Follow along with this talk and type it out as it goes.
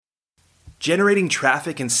Generating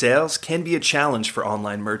traffic and sales can be a challenge for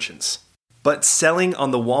online merchants. But selling on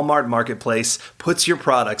the Walmart Marketplace puts your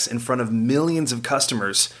products in front of millions of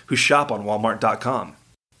customers who shop on Walmart.com.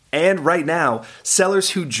 And right now, sellers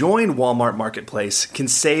who join Walmart Marketplace can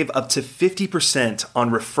save up to 50% on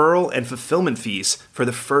referral and fulfillment fees for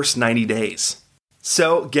the first 90 days.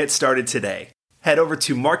 So get started today. Head over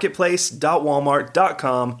to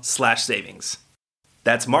marketplace.walmart.com/savings.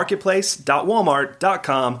 That's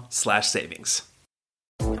marketplace.walmart.com/savings.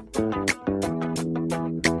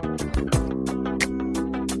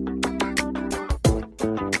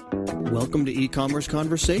 Welcome to E-Commerce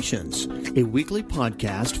Conversations, a weekly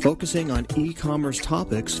podcast focusing on e-commerce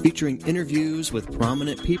topics featuring interviews with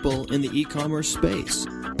prominent people in the e-commerce space.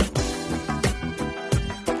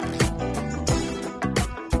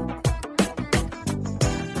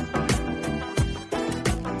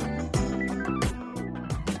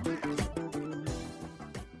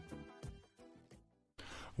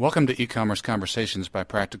 Welcome to E-Commerce Conversations by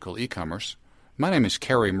Practical E-Commerce. My name is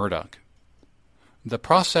Kerry Murdoch. The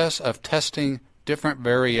process of testing different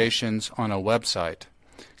variations on a website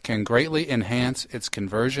can greatly enhance its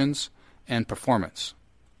conversions and performance.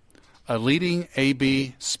 A leading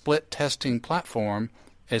A/B split testing platform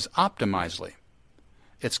is Optimizely.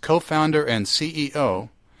 Its co-founder and CEO,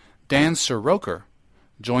 Dan Siroker,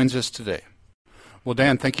 joins us today. Well,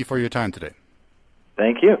 Dan, thank you for your time today.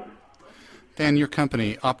 Thank you. Dan, your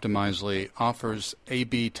company, Optimizely, offers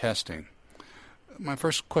A/B testing. My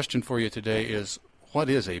first question for you today is, what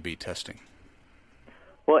is A/B testing?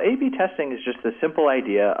 Well, A/B testing is just the simple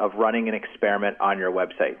idea of running an experiment on your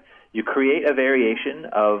website. You create a variation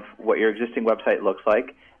of what your existing website looks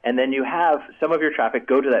like, and then you have some of your traffic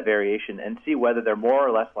go to that variation and see whether they're more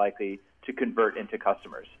or less likely to convert into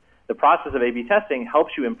customers. The process of A/B testing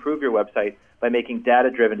helps you improve your website by making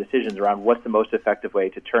data-driven decisions around what's the most effective way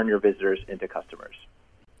to turn your visitors into customers.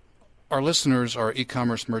 Our listeners are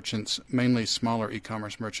e-commerce merchants, mainly smaller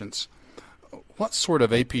e-commerce merchants. What sort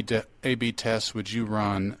of A/B tests would you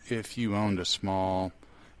run if you owned a small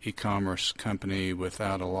e-commerce company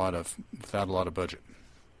without a lot of budget?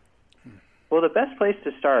 Well, the best place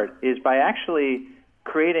to start is by actually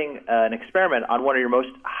creating an experiment on one of your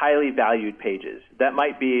most highly valued pages. That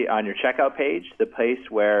might be on your checkout page, the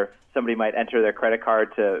place where somebody might enter their credit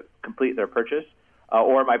card to complete their purchase,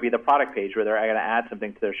 or it might be the product page where they're going to add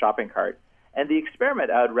something to their shopping cart. And the experiment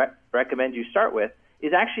I would recommend you start with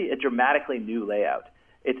is actually a dramatically new layout.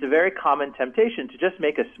 It's a very common temptation to just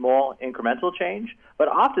make a small incremental change, but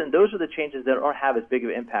often those are the changes that don't have as big of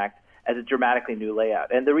an impact as a dramatically new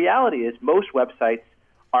layout. And the reality is most websites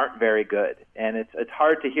aren't very good, and it's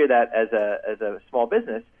hard to hear that as a small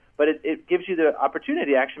business, but it gives you the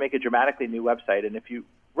opportunity to actually make a dramatically new website. And if you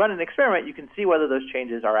run an experiment, you can see whether those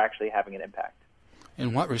changes are actually having an impact.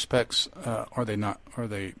 In what respects are they not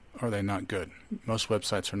good? Most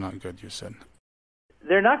websites are not good, you said.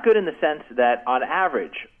 They're not good in the sense that, on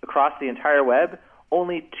average, across the entire web,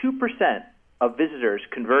 only 2% of visitors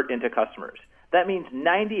convert into customers. That means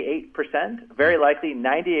 98%, very likely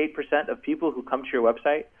 98% of people who come to your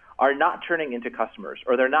website are not turning into customers,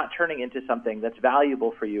 or they're not turning into something that's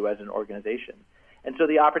valuable for you as an organization. And so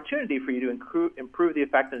the opportunity for you to improve the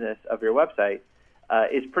effectiveness of your website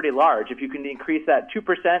is pretty large. If you can increase that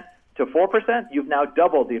 2% to 4%, you've now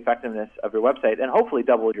doubled the effectiveness of your website and hopefully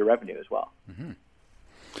doubled your revenue as well. Mm-hmm.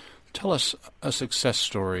 Tell us a success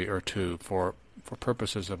story or two for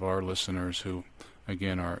purposes of our listeners who,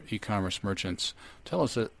 again, are e-commerce merchants. Tell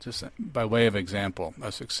us, just by way of example,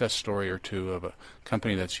 a success story or two of a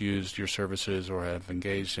company that's used your services or have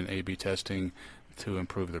engaged in A/B testing to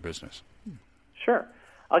improve their business. Sure.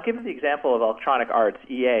 I'll give you the example of Electronic Arts,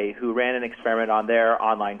 EA, who ran an experiment on their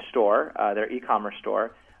online store, their e-commerce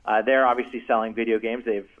store. They're obviously selling video games.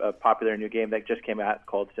 They have a popular new game that just came out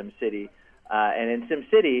called SimCity. And in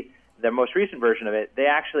SimCity, the most recent version of it, they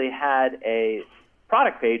actually had a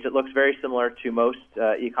product page that looks very similar to most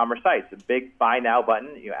e-commerce sites. A big Buy Now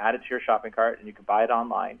button. You add it to your shopping cart, and you can buy it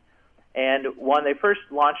online. And when they first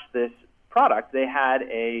launched this product, they had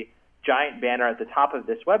a giant banner at the top of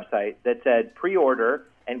this website that said, pre-order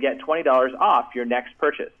and get $20 off your next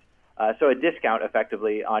purchase. So a discount,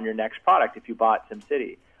 effectively, on your next product if you bought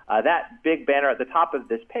SimCity. That big banner at the top of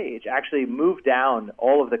this page actually moved down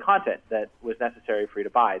all of the content that was necessary for you to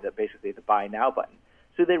buy, basically the Buy Now button.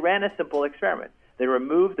 So they ran a simple experiment. They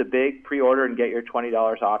removed the big pre-order and get your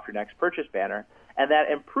 $20 off your next purchase banner, and that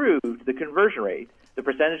improved the conversion rate, the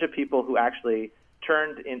percentage of people who actually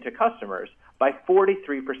turned into customers by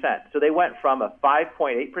 43%. So they went from a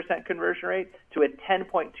 5.8% conversion rate to a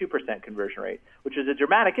 10.2% conversion rate, which is a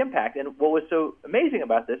dramatic impact. And what was so amazing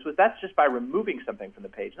about this was that's just by removing something from the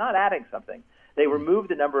page, not adding something. They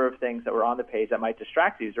removed a number of things that were on the page that might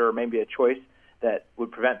distract the user or maybe a choice that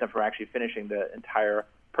would prevent them from actually finishing the entire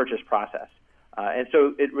purchase process. And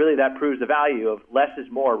so that proves the value of less is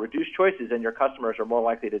more. Reduce choices, and your customers are more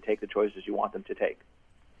likely to take the choices you want them to take.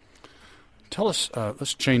 Tell us,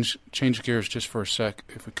 let's change gears just for a sec,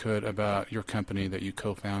 if we could, about your company that you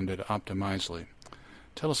co-founded, Optimizely.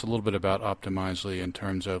 Tell us a little bit about Optimizely in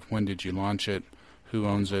terms of when did you launch it, who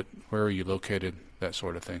owns it, where are you located, that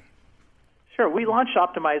sort of thing. Sure. We launched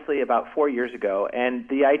Optimizely about 4 years ago, and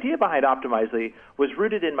the idea behind Optimizely was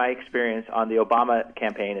rooted in my experience on the Obama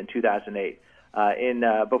campaign in 2008.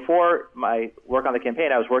 Before my work on the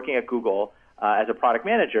campaign, I was working at Google as a product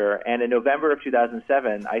manager, and in November of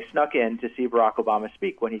 2007, I snuck in to see Barack Obama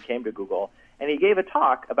speak when he came to Google, and he gave a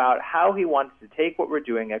talk about how he wanted to take what we're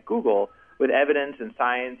doing at Google with evidence and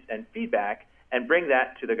science and feedback and bring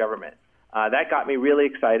that to the government. That got me really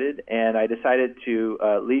excited, and I decided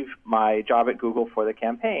to leave my job at Google for the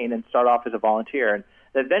campaign and start off as a volunteer. And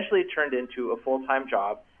that eventually turned into a full-time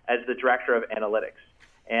job as the director of analytics.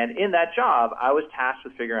 And in that job, I was tasked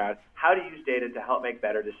with figuring out how to use data to help make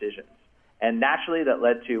better decisions. And naturally, that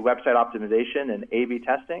led to website optimization and A/B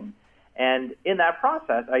testing. And in that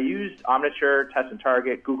process, I used Omniture, Test and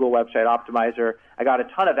Target, Google Website Optimizer. I got a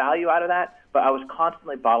ton of value out of that, but I was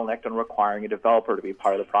constantly bottlenecked on requiring a developer to be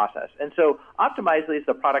part of the process. And so Optimizely is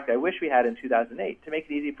the product I wish we had in 2008 to make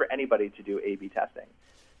it easy for anybody to do A/B testing.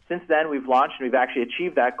 Since then, we've launched and we've actually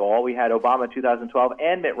achieved that goal. We had Obama 2012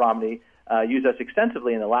 and Mitt Romney use us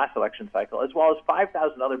extensively in the last election cycle, as well as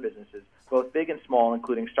 5,000 other businesses, both big and small,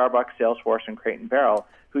 including Starbucks, Salesforce, and Crate & Barrel,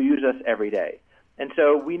 who use us every day. And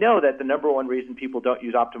so we know that the number one reason people don't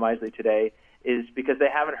use Optimizely today is because they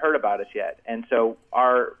haven't heard about us yet. And so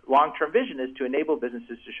our long-term vision is to enable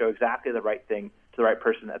businesses to show exactly the right thing to the right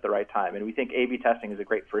person at the right time. And we think A/B testing is a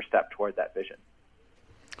great first step toward that vision.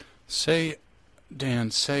 Say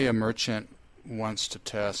a merchant wants to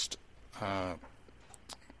test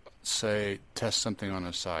something on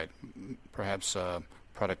a site, perhaps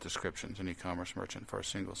product descriptions, an e-commerce merchant for a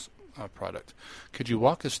single product. Could you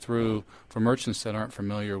walk us through, for merchants that aren't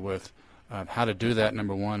familiar with how to do that,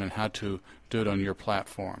 number one, and how to do it on your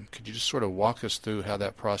platform? Could you just sort of walk us through how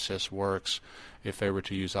that process works if they were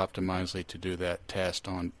to use Optimizely to do that test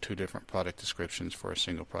on two different product descriptions for a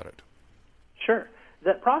single product? Sure.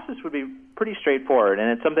 That process would be pretty straightforward, and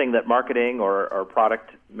it's something that marketing or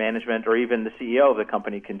product management or even the CEO of the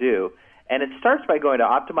company can do. And it starts by going to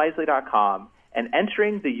Optimizely.com and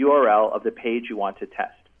entering the URL of the page you want to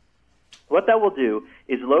test. What that will do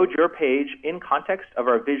is load your page in context of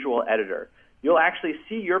our visual editor. You'll actually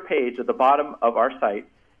see your page at the bottom of our site,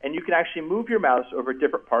 and you can actually move your mouse over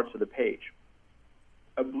different parts of the page.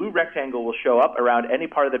 A blue rectangle will show up around any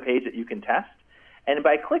part of the page that you can test, and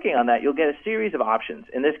by clicking on that, you'll get a series of options.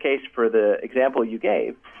 In this case, for the example you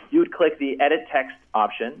gave, you would click the Edit Text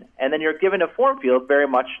option, and then you're given a form field very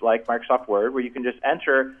much like Microsoft Word, where you can just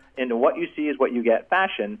enter into what you see is what you get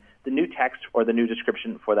fashion, the new text or the new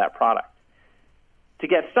description for that product. To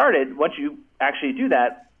get started, once you actually do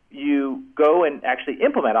that, you go and actually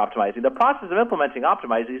implement Optimizely. The process of implementing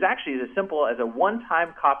Optimizely is actually as simple as a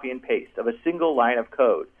one-time copy and paste of a single line of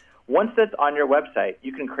code. Once that's on your website,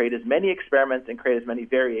 you can create as many experiments and create as many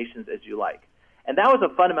variations as you like. And that was a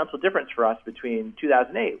fundamental difference for us between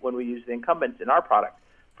 2008 when we used the incumbents in our product.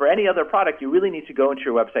 For any other product, you really need to go into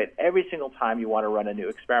your website every single time you want to run a new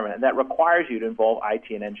experiment, and that requires you to involve IT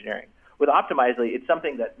and engineering. With Optimizely, it's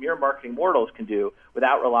something that mere marketing mortals can do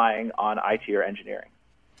without relying on IT or engineering.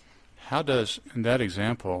 In that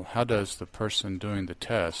example, how does the person doing the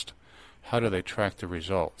test, how do they track the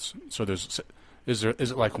results? So is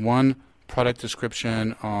it like one product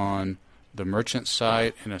description on the merchant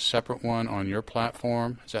site and a separate one on your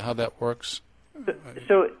platform? Is that how that works?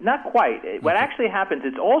 So not quite. What actually happens,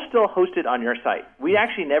 it's all still hosted on your site. We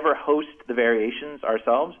actually never host the variations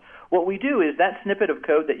ourselves. What we do is that snippet of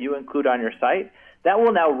code that you include on your site, that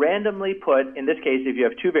will now randomly put, in this case, if you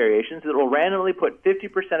have two variations, it will randomly put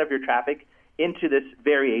 50% of your traffic into this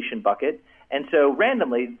variation bucket. And so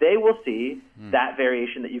randomly, they will see that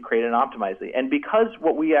variation that you created in Optimizely. And because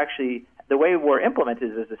the way we're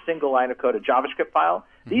implemented is a single line of code, a JavaScript file,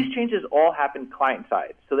 these changes all happen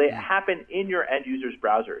client-side. So they happen in your end user's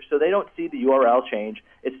browser. So they don't see the URL change.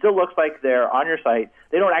 It still looks like they're on your site.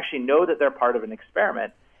 They don't actually know that they're part of an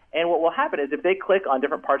experiment. And what will happen is if they click on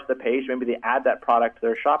different parts of the page, maybe they add that product to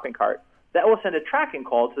their shopping cart, that will send a tracking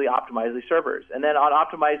call to the Optimizely servers. And then on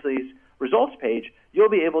Optimizely's results page, you'll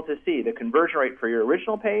be able to see the conversion rate for your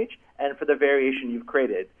original page and for the variation you've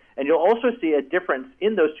created. And you'll also see a difference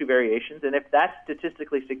in those two variations, and if that's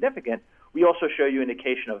statistically significant, we also show you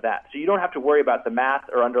indication of that. So you don't have to worry about the math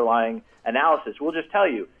or underlying analysis. We'll just tell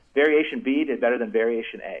you variation B did better than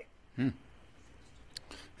variation A.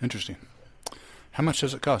 Interesting. How much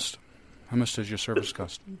does it cost? How much does your service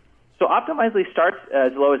cost? So Optimizely starts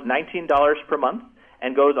as low as $19 per month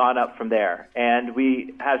and goes on up from there. And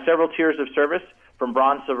we have several tiers of service from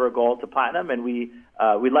bronze, silver, gold to platinum, and we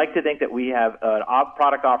like to think that we have a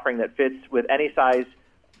product offering that fits with any size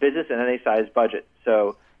business and any size budget.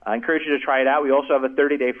 So I encourage you to try it out. We also have a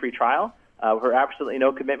 30-day free trial for absolutely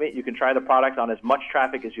no commitment. You can try the product on as much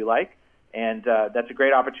traffic as you like, and that's a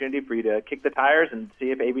great opportunity for you to kick the tires and see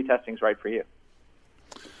if A/B testing is right for you.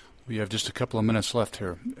 We have just a couple of minutes left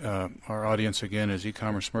here. Our audience, again, is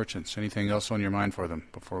e-commerce merchants. Anything else on your mind for them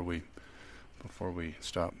before we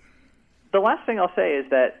stop? The last thing I'll say is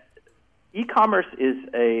that e-commerce is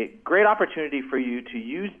a great opportunity for you to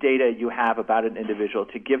use data you have about an individual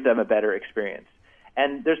to give them a better experience.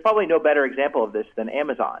 And there's probably no better example of this than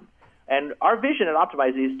Amazon. And our vision at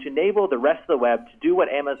Optimizely is to enable the rest of the web to do what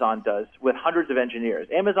Amazon does with hundreds of engineers.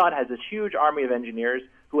 Amazon has this huge army of engineers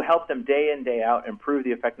who help them day in, day out improve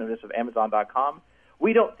the effectiveness of Amazon.com.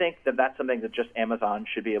 We don't think that that's something that just Amazon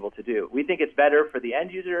should be able to do. We think it's better for the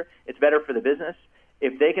end user, it's better for the business,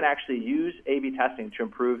 if they can actually use A/B testing to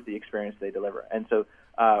improve the experience they deliver. And so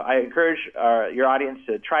I encourage your audience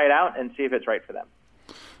to try it out and see if it's right for them.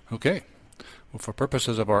 Okay. Well, for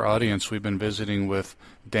purposes of our audience, we've been visiting with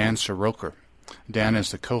Dan Soroker. Dan is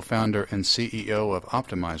the co-founder and CEO of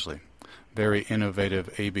Optimizely, very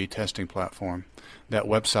innovative A/B testing platform. That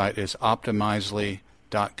website is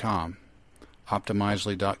optimizely.com,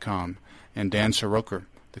 optimizely.com. And Dan Soroker,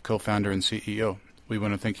 the co-founder and CEO. We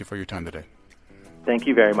want to thank you for your time today. Thank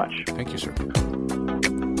you very much. Thank you, sir.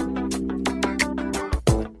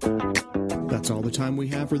 That's all the time we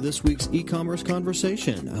have for this week's e-commerce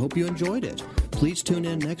conversation. I hope you enjoyed it. Please tune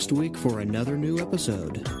in next week for another new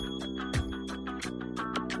episode.